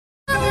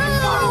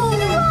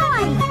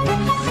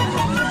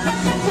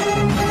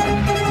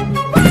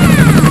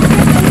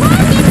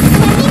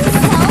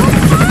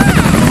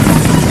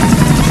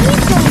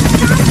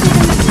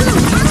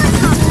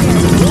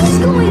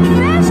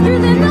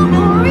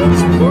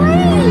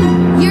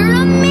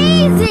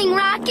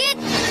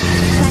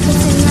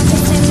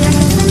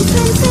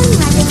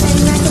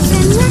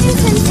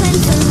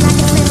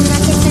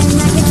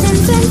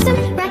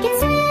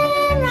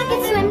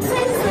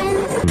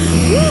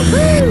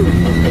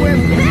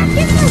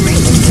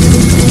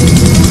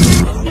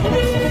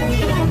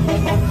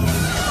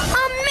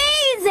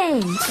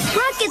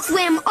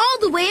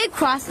the way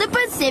across the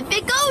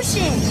Pacific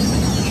Ocean.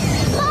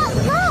 Look,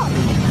 look!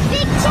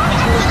 Big Jet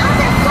and the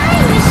other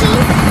flying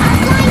machines are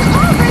flying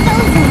over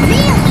those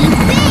really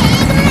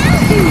big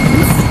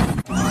mountains!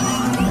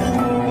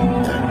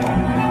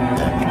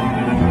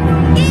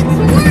 It's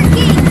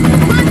working! The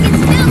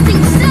rocket's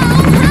bouncing so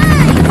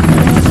high!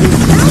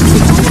 He's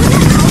bouncing over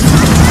the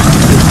outside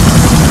mountains!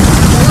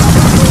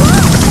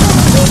 Look!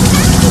 He's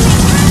bouncing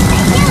across the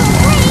yellow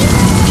flames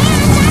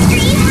and that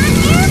green hot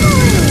air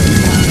balloon!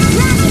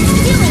 Rocket's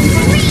doing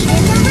great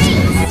in the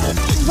race!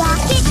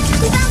 Rocket,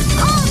 we bounced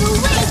all the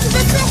way to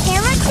the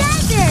Sahara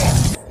Desert!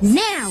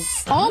 Now,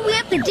 all we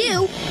have to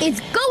do is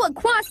go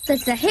across the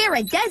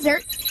Sahara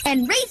Desert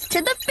and race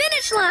to the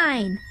finish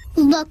line.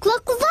 Look,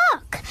 look,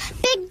 look!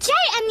 Big J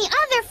and the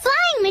other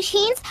flying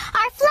machines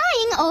are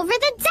flying over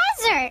the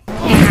desert!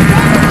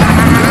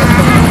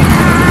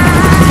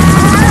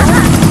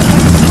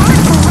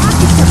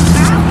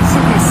 Bounce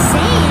in the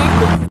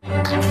sand.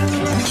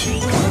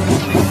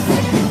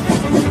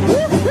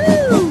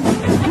 Woohoo!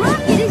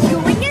 Rocket is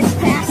going as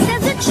fast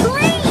as a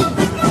train.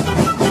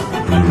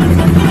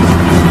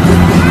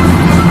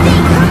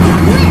 Big purple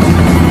blimp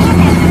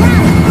and a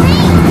brown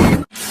plane!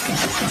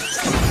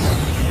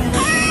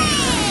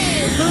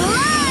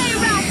 Fly,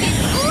 Rocket,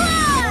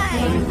 fly!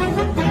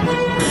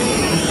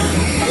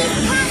 He's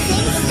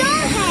passing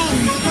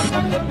Stonehenge!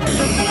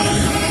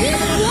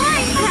 He's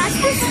flying past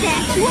the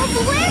Statue of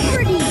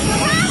Liberty.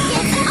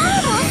 Rocket's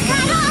almost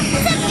cut off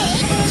the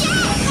Big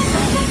Jet!